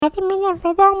Hadi mine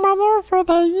fedon bana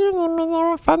fedon yine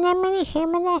mine fenemini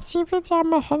hemine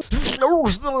sivicame hen.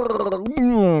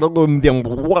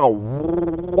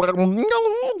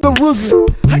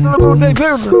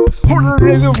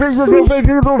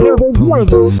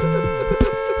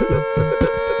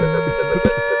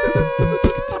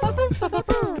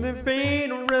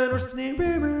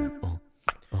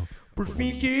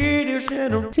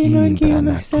 Sino en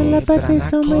guión, si en la parte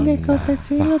sombra de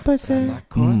confesión pasa.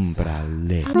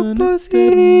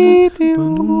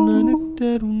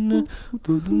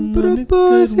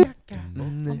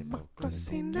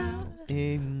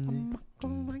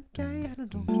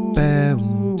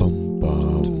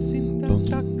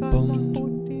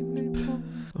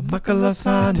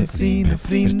 Makalasano sina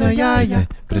frina jaja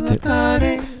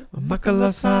pratare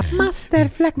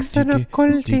Masterflexano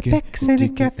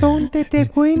coltipexen che fonte te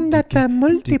quindata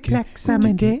multiplexa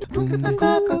me de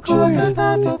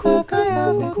Coca